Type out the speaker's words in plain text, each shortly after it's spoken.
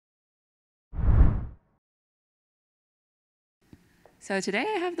So today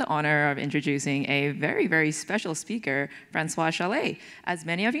I have the honor of introducing a very, very special speaker, François Chollet. As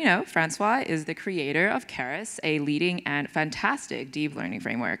many of you know, François is the creator of Keras, a leading and fantastic deep learning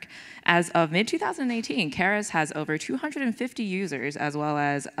framework. As of mid-2018, Keras has over 250 users, as well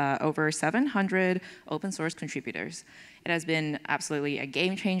as over 700 open source contributors. It has been absolutely a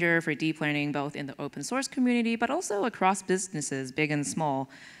game changer for deep learning, both in the open source community, but also across businesses, big and small.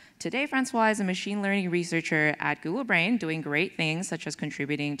 Today, François is a machine learning researcher at Google Brain, doing great things such as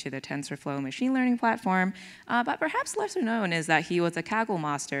contributing to the TensorFlow machine learning platform. But perhaps lesser known is that he was a Kaggle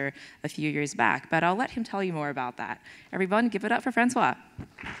master a few years back. But I'll let him tell you more about that. Everyone, give it up for François.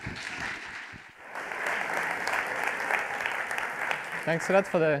 Thanks a lot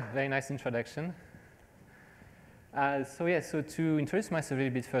for the very nice introduction. So to introduce myself a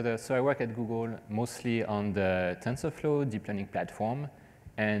little bit further, so I work at Google mostly on the TensorFlow deep learning platform.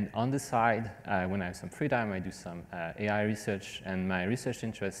 And on the side, when I have some free time, I do some AI research. And my research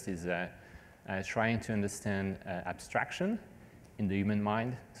interest is trying to understand abstraction in the human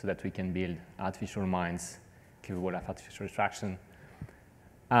mind so that we can build artificial minds capable of artificial abstraction.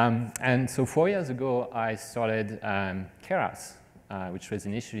 And so 4 years ago, I started Keras, which was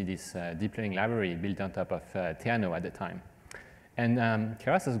initially this deep learning library built on top of Theano at the time. And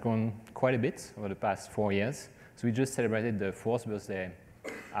Keras has grown quite a bit over the past 4 years. So we just celebrated the 4th birthday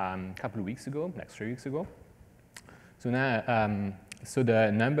a couple of weeks ago, like 3 weeks ago. So now, so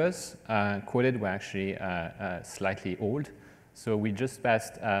the numbers quoted were actually slightly old. So we just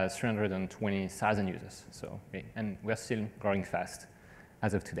passed 320,000 users. So, and we're still growing fast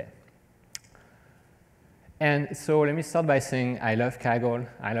as of today. And so let me start by saying I love Kaggle.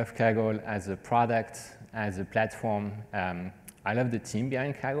 I love Kaggle as a product, as a platform. I love the team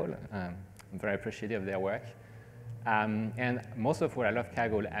behind Kaggle. I'm very appreciative of their work. And most of all, I love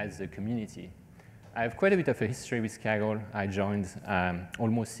Kaggle as a community. I have quite a bit of a history with Kaggle. I joined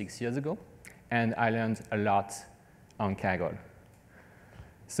almost 6 years ago, and I learned a lot on Kaggle.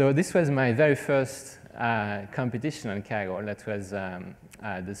 So this was my very first competition on Kaggle. That was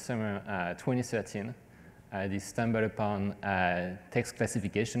the summer 2013. They stumbled upon text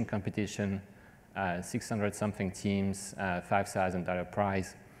classification competition, 600-something teams, $5,000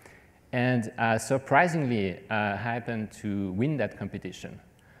 prize. And surprisingly, happened to win that competition.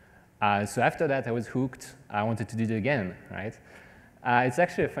 So after that, I was hooked. I wanted to do it again, right? It's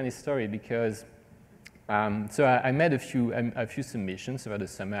actually a funny story because so I made a few submissions over the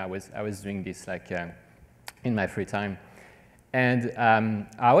summer. I was doing this like in my free time, and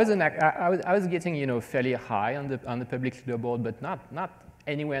I was getting fairly high on the public leaderboard, but not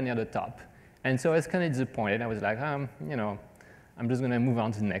anywhere near the top. And so I was kind of disappointed. I was like, I'm just going to move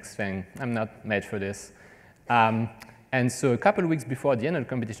on to the next thing. I'm not made for this. And so a couple of weeks before the end of the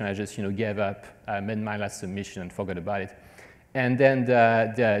competition, I just gave up, made my last submission, and forgot about it. And then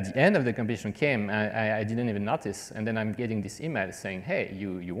the end of the competition came. I didn't even notice. And then I'm getting this email saying, hey,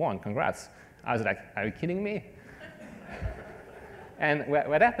 you won, congrats. I was like, are you kidding me? And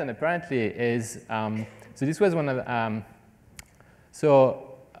what happened apparently is, so this was one of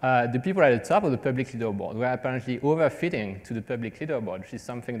the people at the top of the public leaderboard were apparently overfitting to the public leaderboard, which is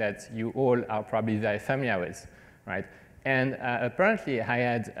something that you all are probably very familiar with, right? And apparently, I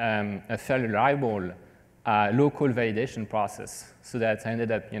had a fairly reliable local validation process, so that I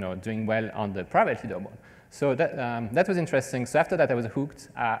ended up, doing well on the private leaderboard. So that was interesting. So after that, I was hooked.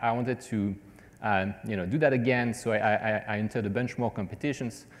 I wanted to, do that again. So I entered a bunch more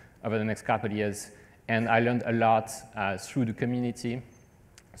competitions over the next couple of years, and I learned a lot through the community.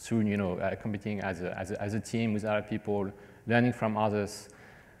 Through competing as a team with other people, learning from others.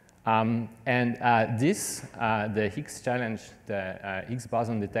 The Higgs challenge, the Higgs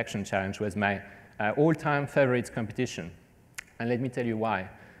boson detection challenge, was my all-time favorite competition. And let me tell you why.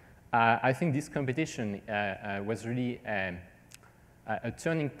 I think this competition was really a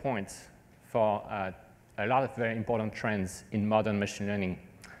turning point for a lot of very important trends in modern machine learning.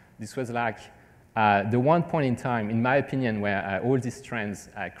 This was like the one point in time, in my opinion, where all these trends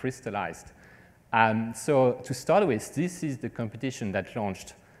crystallized. So to start with, this is the competition that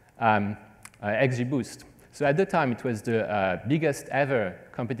launched XGBoost. So at the time, it was the biggest ever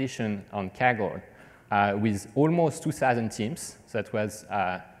competition on Kaggle with almost 2,000 teams. So that was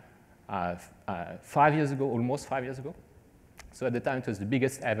 5 years ago, almost 5 years ago. So at the time, it was the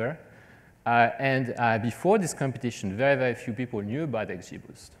biggest ever. And before this competition, very, very few people knew about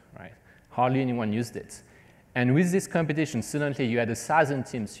XGBoost, right? Hardly anyone used it. And with this competition, suddenly you had 1,000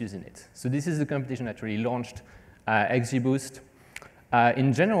 teams using it. So this is the competition that really launched XGBoost.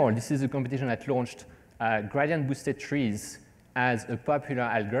 In general, this is a competition that launched gradient-boosted trees as a popular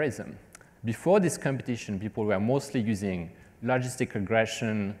algorithm. Before this competition, people were mostly using logistic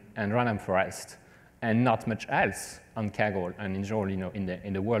regression, and random forest, and not much else on Kaggle and in general,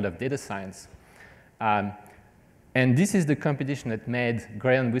 in the world of data science. And this is the competition that made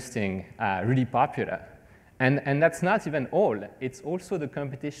gradient boosting really popular. And that's not even all. It's also the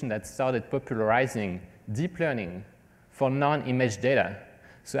competition that started popularizing deep learning for non-image data.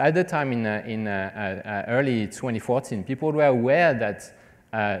 So at the time in early 2014, people were aware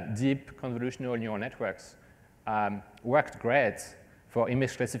that deep convolutional neural networks worked great for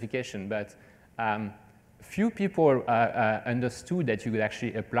image classification, but few people understood that you could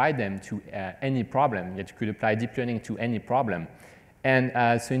actually apply them to any problem, that you could apply deep learning to any problem. And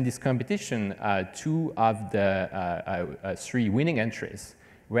so in this competition, 2 of the 3 winning entries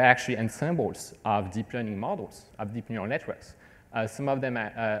were actually ensembles of deep learning models, of deep neural networks. Some of them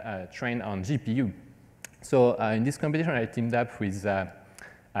are trained on GPU. So in this competition, I teamed up with a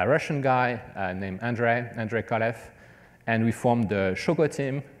Russian guy named Andrei Kolev, and we formed the Shoko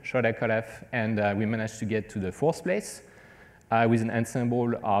team, Chollet Kolev, and we managed to get to the 4th place with an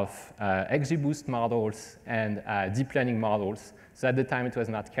ensemble of XGBoost models and deep learning models. So at the time, it was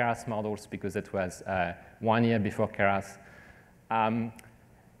not Keras models because it was 1 year before Keras.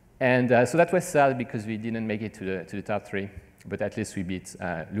 So that was sad because we didn't make it to the top 3, but at least we beat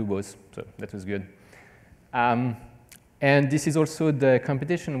Lubos, so that was good. And this is also the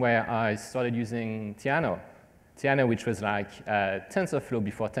competition where I started using Theano, which was like TensorFlow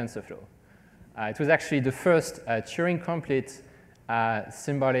before TensorFlow. It was actually the first Turing-complete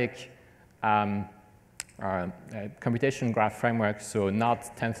symbolic computation graph framework, so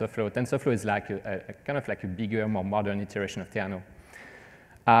not TensorFlow. TensorFlow is like kind of like a bigger, more modern iteration of Theano.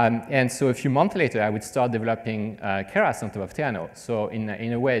 And so a few months later, I would start developing Keras on top of Theano. So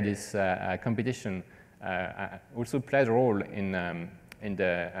in a way, this competition also played a role in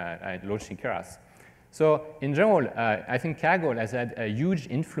launching Keras. So in general, I think Kaggle has had a huge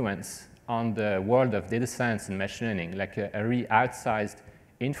influence on the world of data science and machine learning, like a really outsized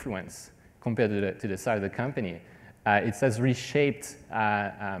influence compared to the size of the company. It has reshaped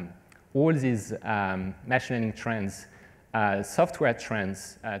all these machine learning trends, software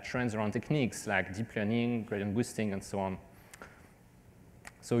trends, trends around techniques like deep learning, gradient boosting, and so on.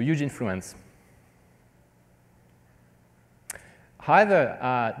 So huge influence.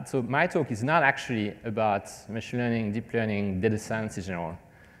 However, so my talk is not actually about machine learning, deep learning, data science in general.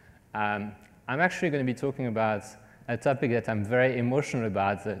 I'm actually going to be talking about a topic that I'm very emotional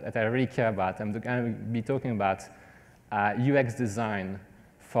about, that I really care about. I'm going to be talking about UX design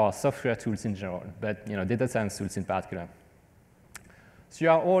for software tools in general, but data science tools in particular. So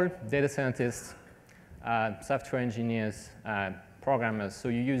you are all data scientists, software engineers, programmers. So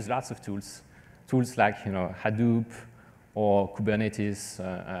you use lots of tools like Hadoop, or Kubernetes,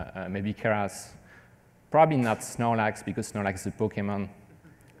 maybe Keras. Probably not Snorlax, because Snorlax is a Pokemon.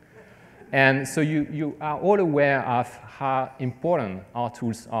 And so you are all aware of how important our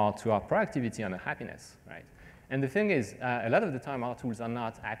tools are to our productivity and our happiness, right? And the thing is, a lot of the time, our tools are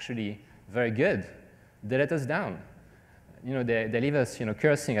not actually very good. They let us down. They leave us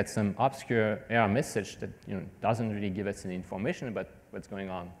cursing at some obscure error message that doesn't really give us any information about what's going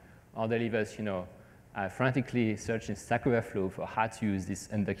on. Or they leave us frantically searching Stack Overflow for how to use this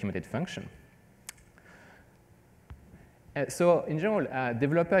undocumented function. So in general,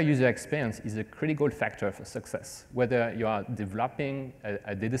 developer user experience is a critical factor for success. Whether you are developing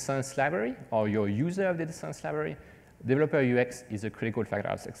a data science library or you're a user of data science library, developer UX is a critical factor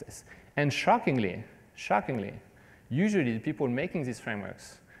of success. And shockingly, usually the people making these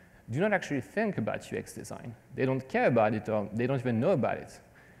frameworks do not actually think about UX design. They don't care about it, or they don't even know about it.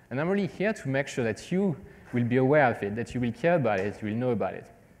 And I'm really here to make sure that you will be aware of it, that you will care about it, you will know about it.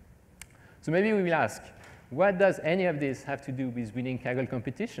 So maybe we will ask, what does any of this have to do with winning Kaggle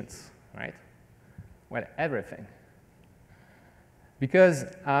competitions, right? Well, everything. Because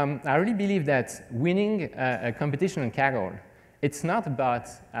I really believe that winning a competition in Kaggle, it's not about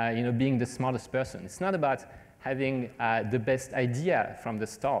being the smartest person. It's not about having the best idea from the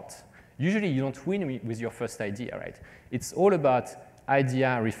start. Usually, you don't win with your first idea, right? It's all about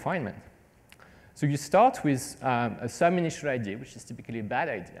idea refinement. So you start with a sub-initial idea, which is typically a bad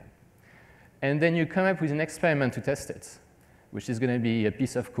idea. And then you come up with an experiment to test it, which is going to be a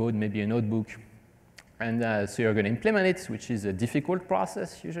piece of code, maybe a notebook. And so you're going to implement it, which is a difficult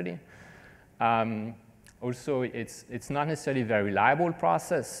process, usually. Also, it's not necessarily a very reliable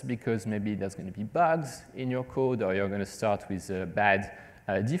process, because maybe there's going to be bugs in your code, or you're going to start with bad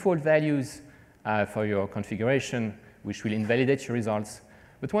default values for your configuration, which will invalidate your results.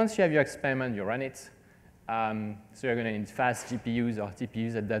 But once you have your experiment, you run it. So you're going to need fast GPUs or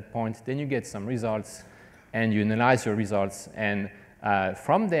TPUs at that point. Then you get some results. and you analyze your results, and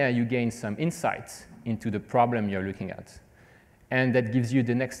from there you gain some insights into the problem you're looking at. And that gives you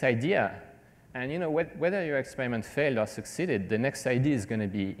the next idea. And whether your experiment failed or succeeded, the next idea is going to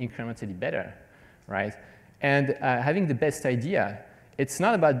be incrementally better, right? And having the best idea, it's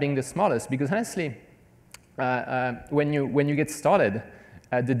not about being the smartest, because honestly, when you get started,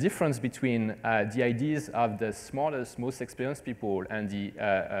 the difference between the ideas of the smartest, most experienced people and the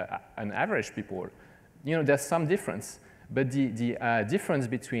average people, there's some difference. But the difference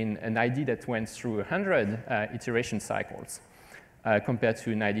between an idea that went through 100 iteration cycles compared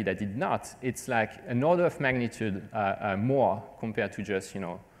to an idea that did not, it's like an order of magnitude more compared to just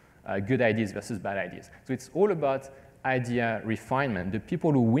good ideas versus bad ideas. So it's all about idea refinement. The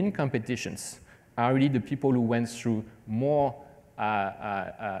people who win competitions are really the people who went through more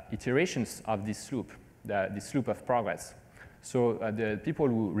iterations of this loop, this loop of progress. So the people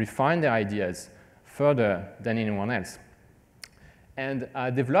who refine their ideas further than anyone else. And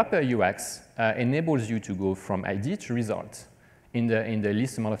developer UX enables you to go from idea to result in the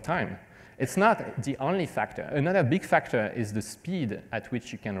least amount of time. It's not the only factor. Another big factor is the speed at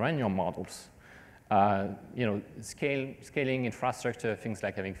which you can run your models. Scaling infrastructure, things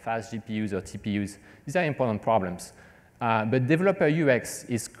like having fast GPUs or TPUs, these are important problems. But developer UX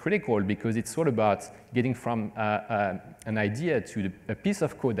is critical because it's all about getting from an idea to a piece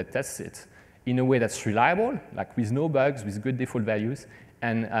of code that tests it in a way that's reliable, like with no bugs, with good default values,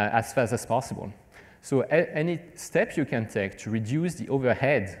 and as fast as possible. So any step you can take to reduce the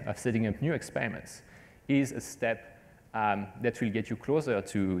overhead of setting up new experiments is a step that will get you closer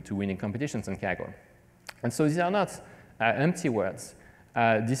to winning competitions on Kaggle. And so these are not empty words.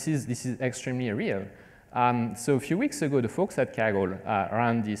 This is extremely real. So a few weeks ago, the folks at Kaggle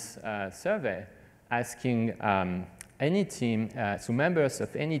ran this survey asking any team, so members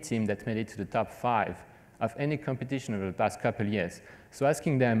of any team that made it to the top 5 of any competition over the past couple of years. So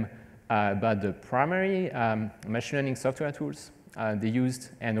asking them about the primary machine learning software tools they used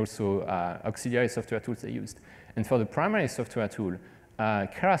and also auxiliary software tools they used. And for the primary software tool,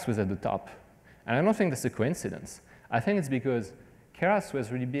 Keras was at the top. And I don't think that's a coincidence. I think it's because Keras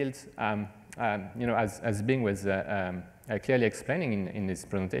was really built, as Bing was clearly explaining in his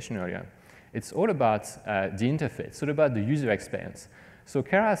presentation earlier. It's all about the interface. It's all about the user experience. So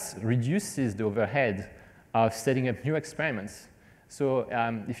Keras reduces the overhead of setting up new experiments. So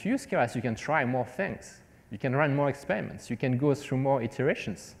if you use Keras, you can try more things. You can run more experiments. You can go through more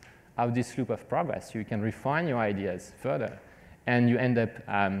iterations of this loop of progress. You can refine your ideas further, and you end up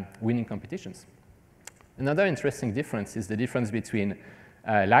winning competitions. Another interesting difference is the difference between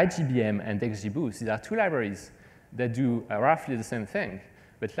LightGBM and XGBoost. These are two libraries that do roughly the same thing.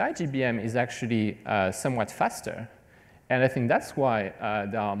 But LightGBM is actually somewhat faster. And I think that's why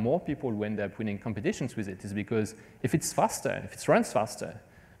there are more people who end up winning competitions with it, is because if it's faster, if it runs faster,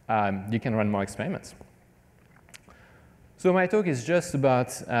 you can run more experiments. So my talk is just about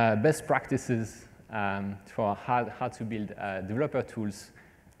best practices for how to build developer tools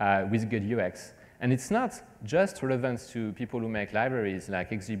with good UX. And it's not just relevant to people who make libraries like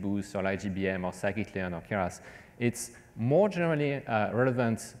XGBoost or LightGBM or scikit-learn or Keras. It's more generally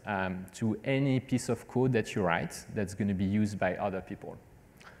relevant to any piece of code that you write that's going to be used by other people.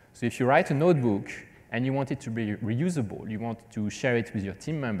 So if you write a notebook and you want it to be reusable, you want to share it with your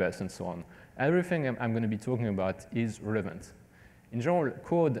team members and so on, everything I'm going to be talking about is relevant. In general,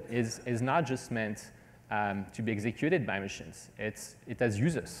 code is not just meant to be executed by machines. It has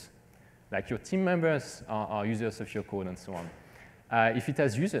users. Like your team members are users of your code and so on. If it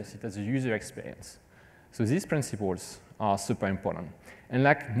has users, it has a user experience. So these principles are super important. And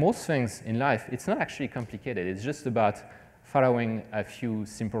like most things in life, it's not actually complicated. It's just about following a few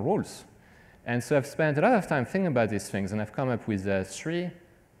simple rules. And so I've spent a lot of time thinking about these things, and I've come up with 3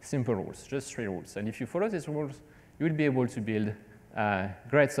 simple rules, just 3 rules. And if you follow these rules, you will be able to build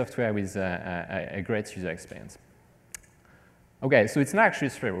great software with a great user experience. OK, so it's not actually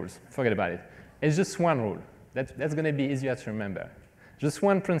 3 rules. Forget about it. It's just 1 rule. That's going to be easier to remember. Just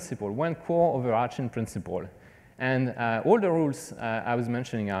 1 principle, 1 core overarching principle. And all the rules I was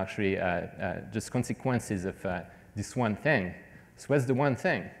mentioning are actually just consequences of this one thing. So what's the one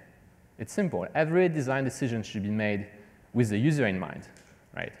thing? It's simple. Every design decision should be made with the user in mind,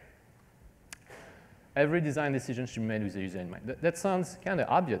 right? Every design decision should be made with the user in mind. That sounds kind of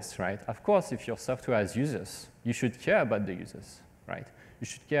obvious, right? Of course, if your software has users, you should care about the users, right? You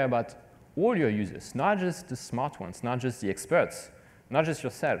should care about all your users, not just the smart ones, not just the experts, not just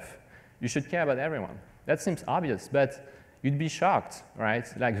yourself. You should care about everyone. That seems obvious, but you'd be shocked, right?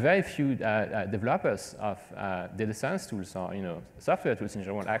 Like very few developers of data science tools or software tools in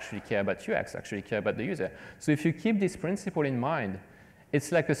general actually care about UX, actually care about the user. So if you keep this principle in mind,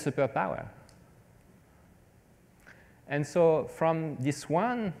 it's like a superpower. And so from this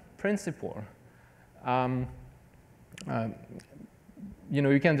one principle,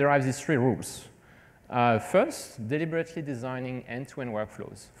 you can derive these 3 rules. First, deliberately designing end-to-end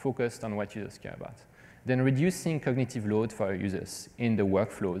workflows focused on what users care about. Then reducing cognitive load for users in the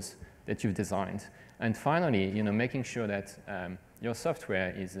workflows that you've designed. And finally, making sure that your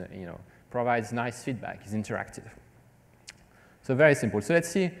software is, provides nice feedback, is interactive. So very simple. So let's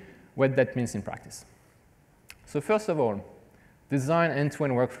see what that means in practice. So first of all, design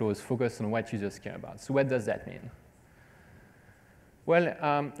end-to-end workflows focused on what users care about. So what does that mean? Well,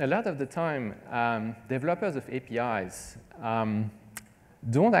 a lot of the time, developers of APIs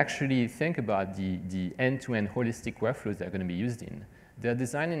don't actually think about the end-to-end holistic workflows they're going to be used in. They're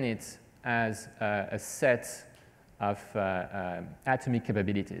designing it as a set of atomic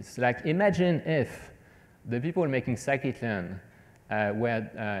capabilities. Like, imagine if the people making scikit-learn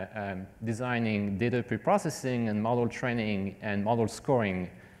were designing data preprocessing and model training and model scoring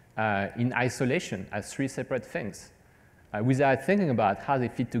in isolation as 3 separate things without thinking about how they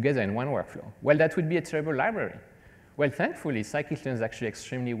fit together in one workflow. Well, that would be a terrible library. Well, thankfully, scikit-learn is actually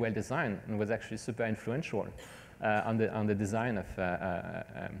extremely well designed and was actually super influential on the design of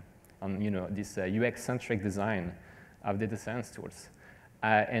this UX-centric design of data science tools.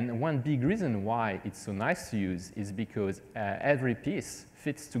 And one big reason why it's so nice to use is because every piece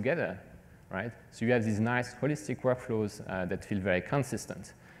fits together, right? So you have these nice holistic workflows that feel very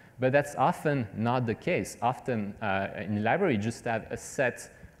consistent. But that's often not the case. Often in the library, you just have a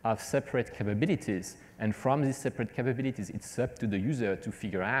set of separate capabilities. And from these separate capabilities, it's up to the user to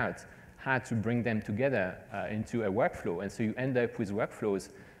figure out how to bring them together into a workflow. And so you end up with workflows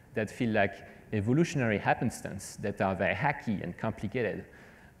that feel like evolutionary happenstance, that are very hacky and complicated.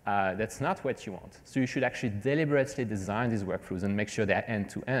 That's not what you want. So you should actually deliberately design these workflows and make sure they're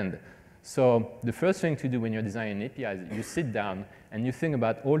end-to-end. So the first thing to do when you're designing an API is you sit down and you think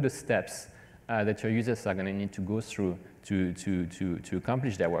about all the steps that your users are going to need to go through to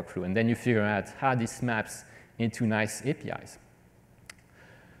accomplish their workflow. And then you figure out how this maps into nice APIs.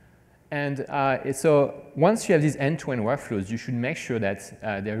 And so once you have these end-to-end workflows, you should make sure that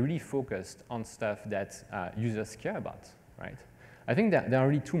they're really focused on stuff that users care about, right? I think that there are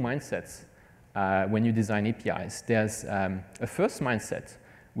really 2 mindsets when you design APIs. There's a first mindset,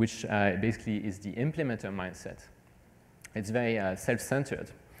 which basically is the implementer mindset. It's very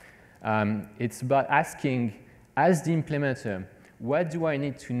self-centered. It's about asking, as the implementer, what do I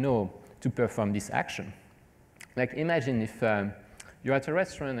need to know to perform this action? Like, imagine if you're at a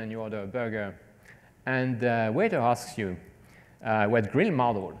restaurant and you order a burger, and the waiter asks you, what grill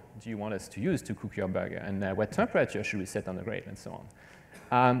model do you want us to use to cook your burger? And what temperature should we set on the grill, and so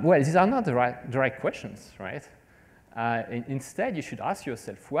on? Well, these are not the right questions, right? Instead, you should ask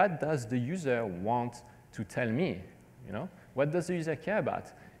yourself, what does the user want to tell me? What does the user care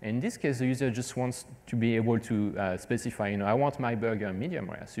about? In this case, the user just wants to be able to specify, I want my burger medium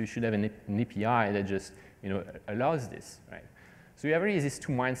rare. So you should have an API that just allows this, right? So you have really these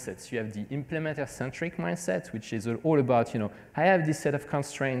 2 mindsets. You have the implementer-centric mindset, which is all about, I have this set of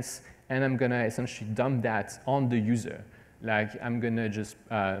constraints, and I'm going to essentially dump that on the user. Like, I'm going to just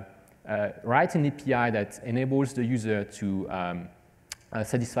write an API that enables the user to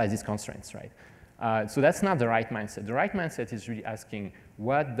satisfy these constraints, right? So that's not the right mindset. The right mindset is really asking,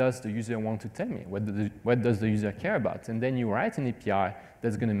 what does the user want to tell me? What does the user care about? And then you write an API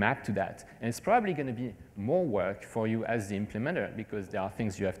that's going to map to that. And it's probably going to be more work for you as the implementer, because there are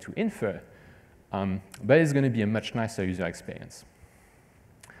things you have to infer. But it's going to be a much nicer user experience.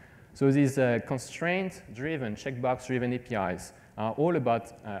 So these constraint-driven, checkbox-driven APIs are all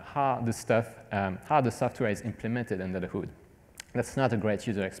about how the software is implemented under the hood. That's not a great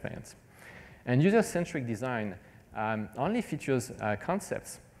user experience. And user-centric design only features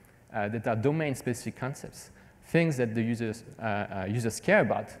concepts that are domain-specific concepts, things that the users care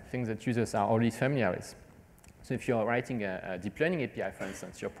about, things that users are already familiar with. So if you're writing a deep learning API, for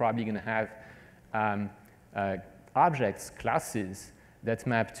instance, you're probably going to have objects, classes that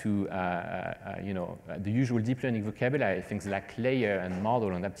map to the usual deep learning vocabulary, things like layer and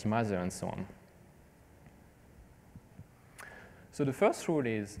model and optimizer and so on. So the first rule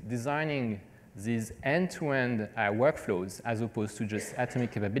is designing these end-to-end workflows as opposed to just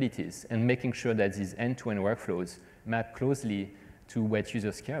atomic capabilities, and making sure that these end-to-end workflows map closely to what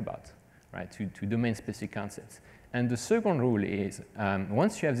users care about, right, to domain-specific concepts. And the second rule is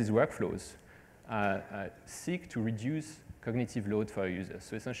once you have these workflows, seek to reduce cognitive load for your users.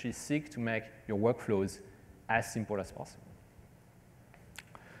 So essentially seek to make your workflows as simple as possible.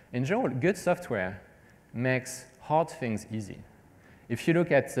 In general, good software makes hard things easy. If you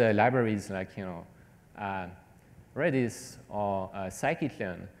look at libraries like Redis or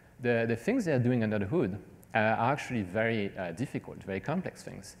scikit-learn, the things they're doing under the hood are actually very difficult, very complex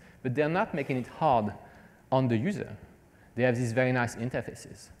things. But they're not making it hard on the user. They have these very nice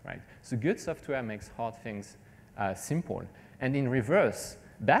interfaces, right? So good software makes hard things simple. And in reverse,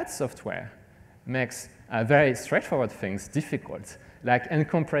 bad software makes very straightforward things difficult, like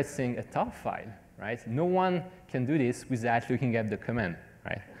uncompressing a tar file, right? No one can do this without looking at the command,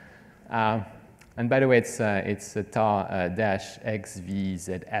 right? And by the way, it's a tar-xvzf,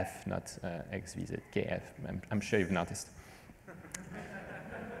 not xvzkf. I'm sure you've noticed.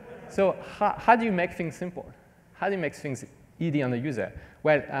 So how do you make things simple? How do you make things easy on the user?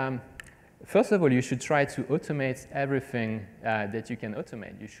 Well, first of all, you should try to automate everything that you can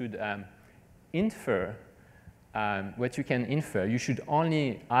automate. You should infer what you can infer. You should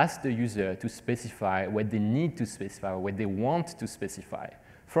only ask the user to specify what they need to specify, or what they want to specify.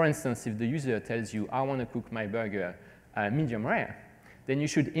 For instance, if the user tells you, I want to cook my burger medium rare, then you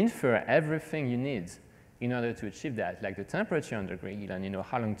should infer everything you need in order to achieve that, like the temperature on the grill and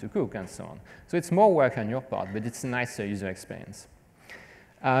how long to cook and so on. So it's more work on your part, but it's a nicer user experience.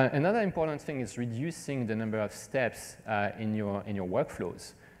 Another important thing is reducing the number of steps in your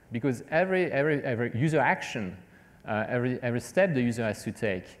workflows, because every user action, every step the user has to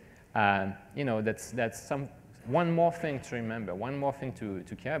take, that's one more thing to remember, one more thing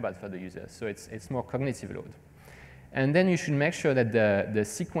to care about for the user. So it's more cognitive load. And then you should make sure that the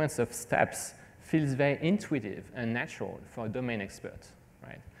sequence of steps feels very intuitive and natural for a domain expert,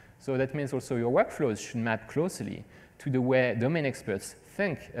 right? So that means also your workflows should map closely to the way domain experts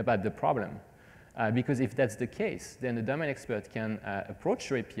think about the problem. Because if that's the case, then the domain expert can approach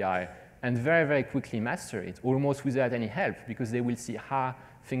your API and very, very quickly master it, almost without any help, because they will see how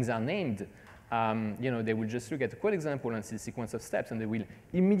things are named. They will just look at the code example and see the sequence of steps, and they will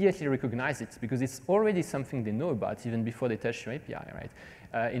immediately recognize it, because it's already something they know about even before they touch your API, right?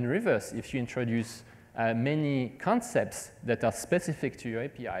 In reverse, if you introduce many concepts that are specific to your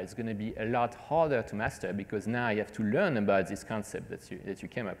API, it's going to be a lot harder to master, because now you have to learn about this concept that you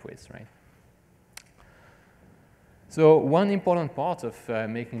came up with, right? So one important part of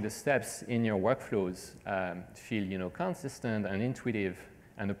making the steps in your workflows feel consistent and intuitive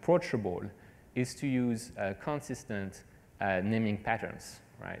and approachable is to use consistent naming patterns,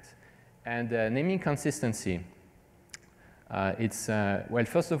 right? And naming consistency, well,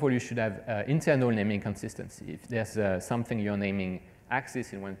 first of all, you should have internal naming consistency. If there's something you're naming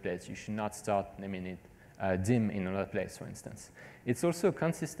axis in one place, you should not start naming it dim in another place, for instance. It's also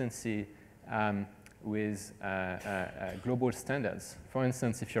consistency with global standards. For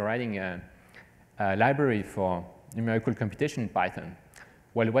instance, if you're writing a library for numerical computation in Python,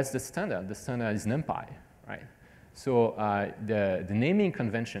 well, what's the standard? The standard is NumPy, right? So the naming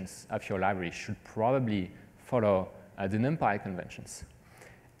conventions of your library should probably follow the NumPy conventions.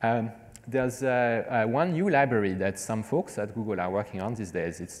 There's one new library that some folks at Google are working on these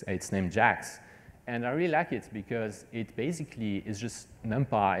days. It's named JAX. And I really like it because it basically is just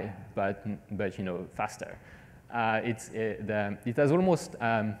NumPy, but faster. It has almost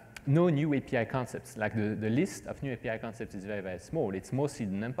no new API concepts. Like the list of new API concepts is very, very small. It's mostly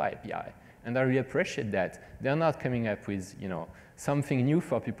the NumPy API. And I really appreciate that they're not coming up with something new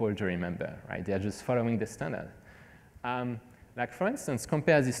for people to remember, right? They're just following the standard. Like for instance,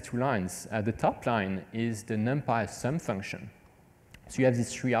 compare these two lines. The top line is the NumPy sum function. So you have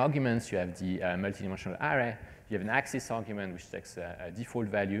these three arguments. You have the multidimensional array. You have an axis argument, which takes a default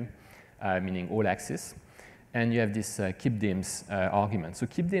value, meaning all axes. And you have this keepdims argument. So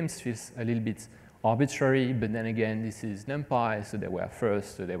keepdims feels a little bit arbitrary, but then again, this is NumPy, so they were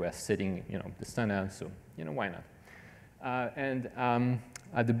first, so they were setting the standard, so why not? And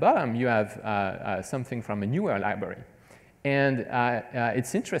at the bottom, you have something from a newer library. And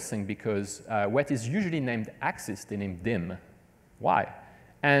it's interesting because what is usually named axis, they name dim. Why?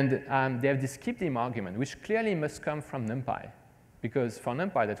 And they have this keepdim argument, which clearly must come from NumPy, because for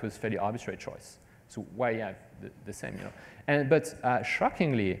NumPy, that was a fairly arbitrary choice. So why you have the same, But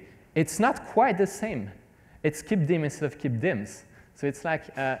shockingly, it's not quite the same. It's keepdim instead of keepdims. So it's like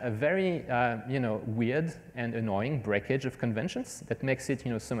a very weird and annoying breakage of conventions that makes it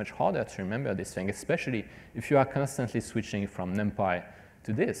so much harder to remember this thing, especially if you are constantly switching from NumPy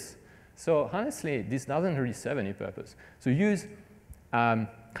to this. So honestly, this doesn't really serve any purpose. So use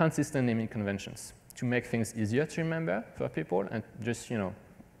consistent naming conventions to make things easier to remember for people and just to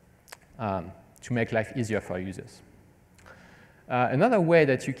make life easier for users. Another way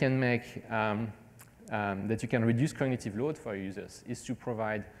that you can make that you can reduce cognitive load for users is to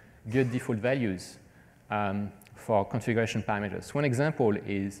provide good default values for configuration parameters. One example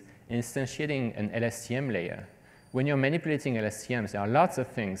is instantiating an LSTM layer. When you're manipulating LSTMs, there are lots of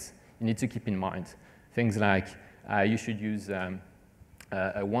things you need to keep in mind. Things like you should use a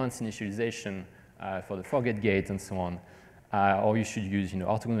once initialization for the forget gate and so on, or you should use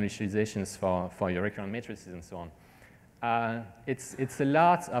orthogonal initializations for your recurrent matrices and so on. It's a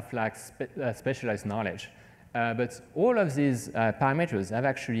lot of like specialized knowledge. But all of these parameters have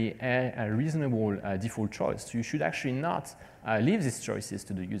actually a reasonable default choice. So you should actually not leave these choices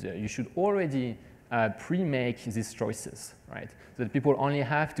to the user. You should already pre-make these choices, right? So that people only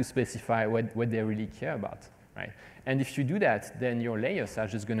have to specify what they really care about, right? And if you do that, then your layers are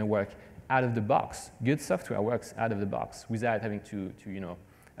just going to work out of the box. Good software works out of the box without having to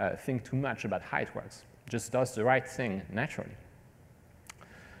think too much about how it works. Just does the right thing naturally.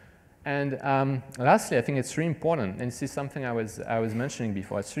 And lastly, I think it's really important, and this is something I was mentioning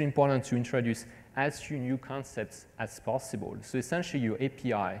before, it's really important to introduce as few new concepts as possible. So essentially, your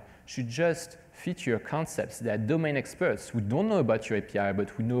API should just feature concepts that domain experts who don't know about your API but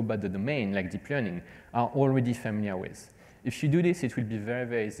who know about the domain, like deep learning, are already familiar with. If you do this, it will be very,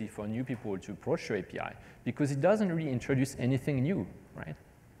 very easy for new people to approach your API because it doesn't really introduce anything new, right?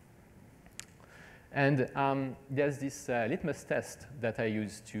 And there's this litmus test that I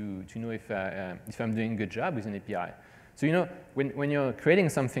use to know if I'm doing a good job with an API. So when you're creating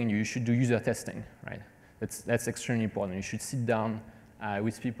something new, you should do user testing, right? That's extremely important. You should sit down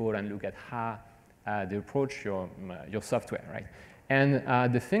with people and look at how they approach your software, right?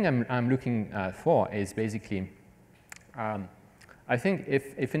 And the thing I'm looking for is basically, I think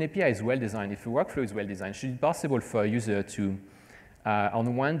if an API is well designed, if a workflow is well designed, it should be possible for a user to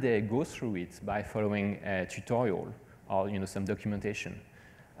on one day, go through it by following a tutorial or some documentation.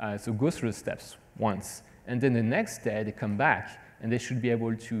 So go through the steps once, and then the next day they come back and they should be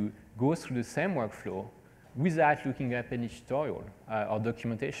able to go through the same workflow without looking up any tutorial or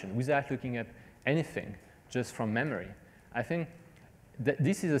documentation, without looking up anything, just from memory. I think that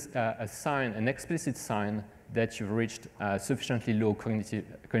this is a sign, an explicit sign that you've reached sufficiently low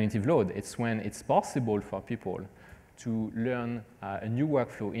cognitive load. It's when it's possible for people to learn a new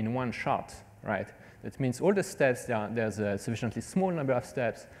workflow in one shot, right? That means all the steps, there's a sufficiently small number of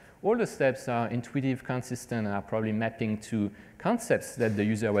steps. All the steps are intuitive, consistent, and are probably mapping to concepts that the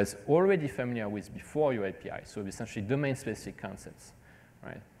user was already familiar with before your API, so essentially domain-specific concepts,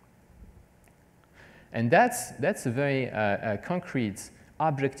 right? And that's a very concrete,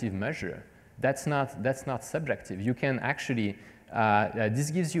 objective measure. That's not subjective. You can actually,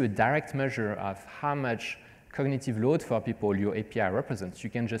 this gives you a direct measure of how much cognitive load for people your API represents. You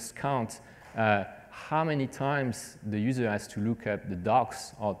can just count how many times the user has to look up the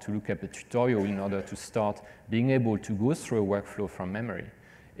docs or to look up a tutorial in order to start being able to go through a workflow from memory.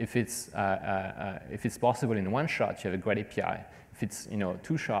 If it's possible in one shot, you have a great API. If it's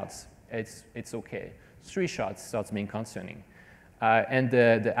 2 shots, it's okay. 3 shots starts being concerning. And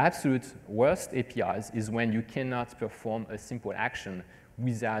the absolute worst APIs is when you cannot perform a simple action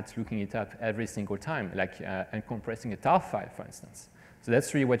without looking it up every single time, like uncompressing a tar file, for instance. So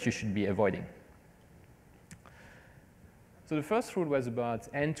that's really what you should be avoiding. So the first rule was about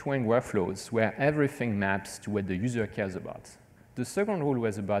end-to-end workflows, where everything maps to what the user cares about. The second rule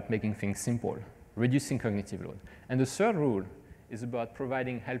was about making things simple, reducing cognitive load. And the third rule is about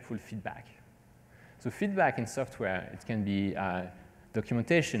providing helpful feedback. So feedback in software, it can be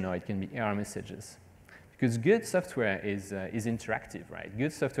documentation or it can be error messages. Because good software is interactive, right?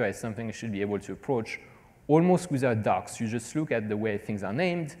 Good software is something you should be able to approach almost without docs. You just look at the way things are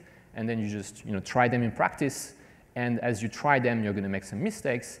named, and then you just try them in practice. And as you try them, you're going to make some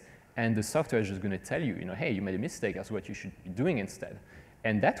mistakes, and the software is just going to tell you, hey, you made a mistake. That's what you should be doing instead.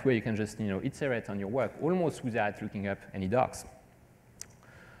 And that way, you can just iterate on your work almost without looking up any docs.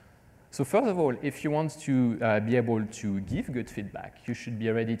 So first of all, if you want to be able to give good feedback, you should be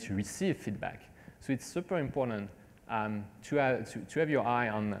ready to receive feedback. So it's super important to have your eye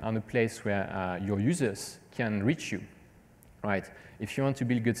on a place where your users can reach you, right? If you want to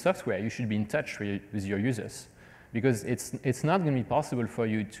build good software, you should be in touch with your users, because it's not going to be possible for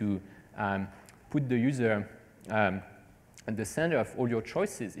you to put the user at the center of all your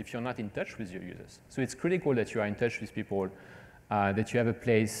choices if you're not in touch with your users. So it's critical that you are in touch with people, that you have a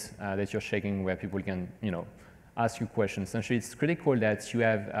place that you're shaking where people can, ask you questions. Essentially, it's critical that you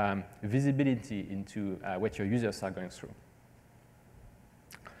have visibility into what your users are going through.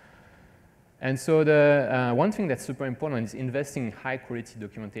 And so the one thing that's super important is investing in high-quality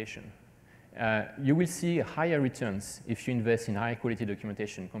documentation. you will see higher returns if you invest in high quality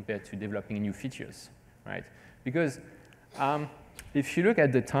documentation compared to developing new features, right? Because if you look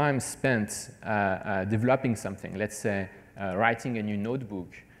at the time spent developing something, let's say writing a new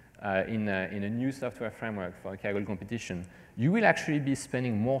notebook in a new software framework for a Kaggle competition, you will actually be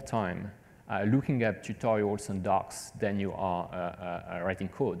spending more time looking up tutorials and docs than you are writing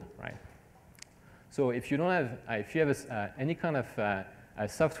code, right? So if you don't have, if you have any kind of a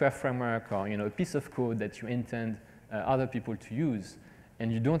software framework or a piece of code that you intend other people to use,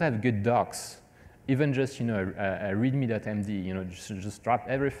 and you don't have good docs, even just a readme.md, just drop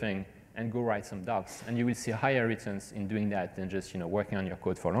everything and go write some docs, and you will see higher returns in doing that than just working on your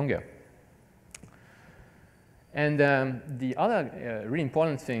code for longer. And the other really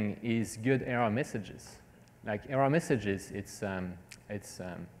important thing is good error messages. Like error messages, that's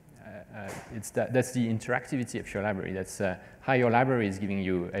the interactivity of your library. That's how your library is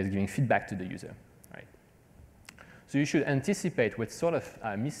giving feedback to the user, right? So you should anticipate what sort of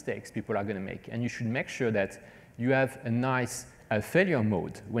mistakes people are going to make, and you should make sure that you have a nice failure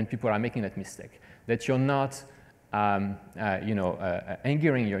mode when people are making that mistake. That you're not, angering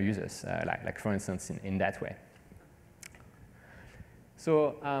your users, like for instance in that way.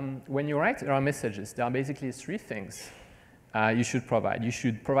 So when you write error messages, there are basically three things you should provide. You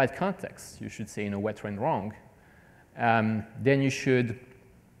should provide context. You should say, what went wrong. Then you should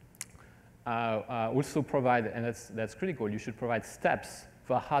also provide, and that's critical, you should provide steps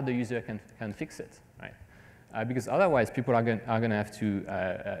for how the user can fix it, right? Because otherwise, people are going to have to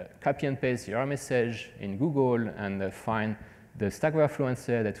copy and paste the error message in Google and find the Stack Overflow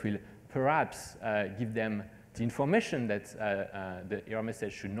answer that will perhaps give them the information that the error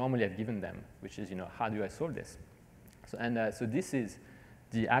message should normally have given them, which is, how do I solve this? So this is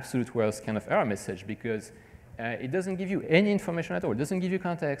the absolute worst kind of error message because it doesn't give you any information at all. It doesn't give you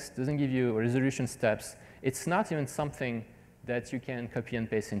context, doesn't give you resolution steps. It's not even something that you can copy and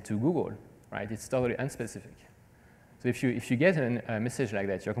paste into Google, right? It's totally unspecific. So if you get a message like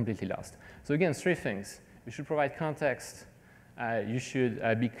that, you're completely lost. So again, three things. You should provide context. You should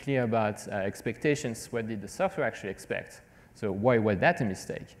be clear about expectations. What did the software actually expect? So why was that a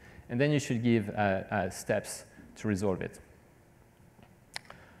mistake? And then you should give steps to resolve it.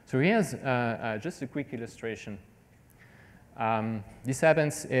 So here's just a quick illustration. This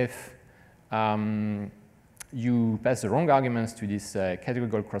happens if you pass the wrong arguments to this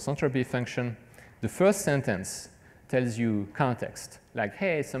categorical cross-entropy function. The first sentence tells you context, like,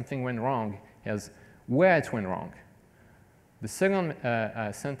 hey, something went wrong. Here's where it went wrong. The second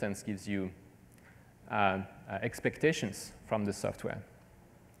sentence gives you expectations from the software.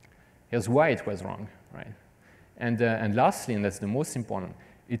 Here's why it was wrong, right? And lastly, and that's the most important,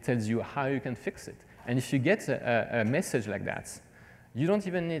 it tells you how you can fix it. And if you get a message like that, you don't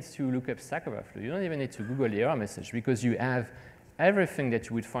even need to look up Stack Overflow. You don't even need to Google the error message because you have everything that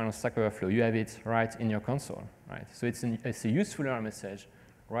you would find on Stack Overflow. You have it right in your console, right? So it's a useful error message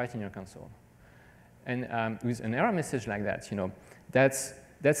right in your console. And with an error message like that,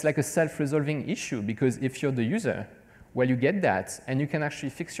 that's like a self-resolving issue because if you're the user, well, you get that, and you can actually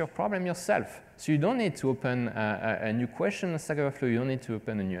fix your problem yourself. So you don't need to open a new question on Stack Overflow. You don't need to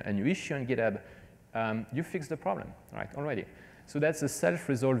open a new issue on GitHub. You fix the problem, right, already. So that's a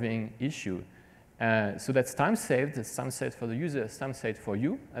self-resolving issue. So that's time saved. It's time saved for the user. It's time saved for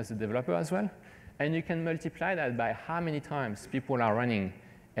you as a developer as well. And you can multiply that by how many times people are running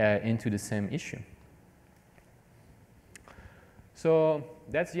into the same issue. So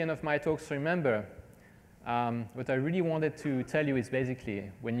that's the end of my talk. So remember, what I really wanted to tell you is basically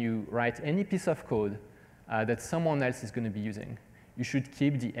when you write any piece of code that someone else is going to be using, you should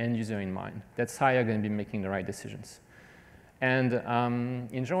keep the end user in mind. That's how you're going to be making the right decisions. And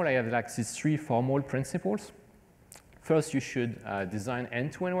in general, I have like these three formal principles. First, you should design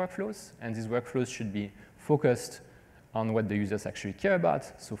end-to-end workflows, and these workflows should be focused on what the users actually care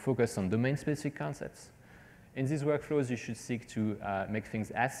about, so focused on domain-specific concepts. In these workflows, you should seek to make things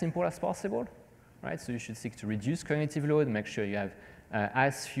as simple as possible, right? So you should seek to reduce cognitive load, make sure you have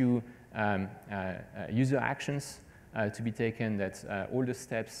as few user actions to be taken, that all the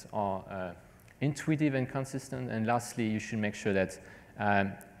steps are intuitive and consistent. And lastly, you should make sure that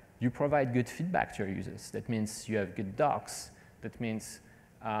you provide good feedback to your users. That means you have good docs. That means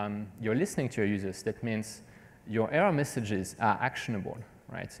you're listening to your users. That means your error messages are actionable,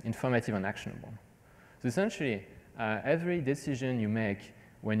 right? Informative and actionable. So essentially, every decision you make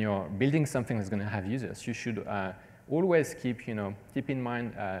when you're building something that's going to have users, you should always keep in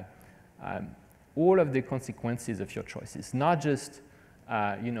mind all of the consequences of your choices, not just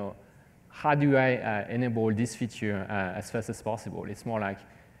how do I enable this feature as fast as possible. It's more like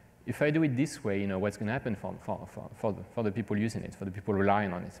if I do it this way, what's going to happen for the people using it, for the people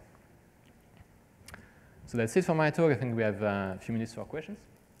relying on it? So that's it for my talk. I think we have a few minutes for questions.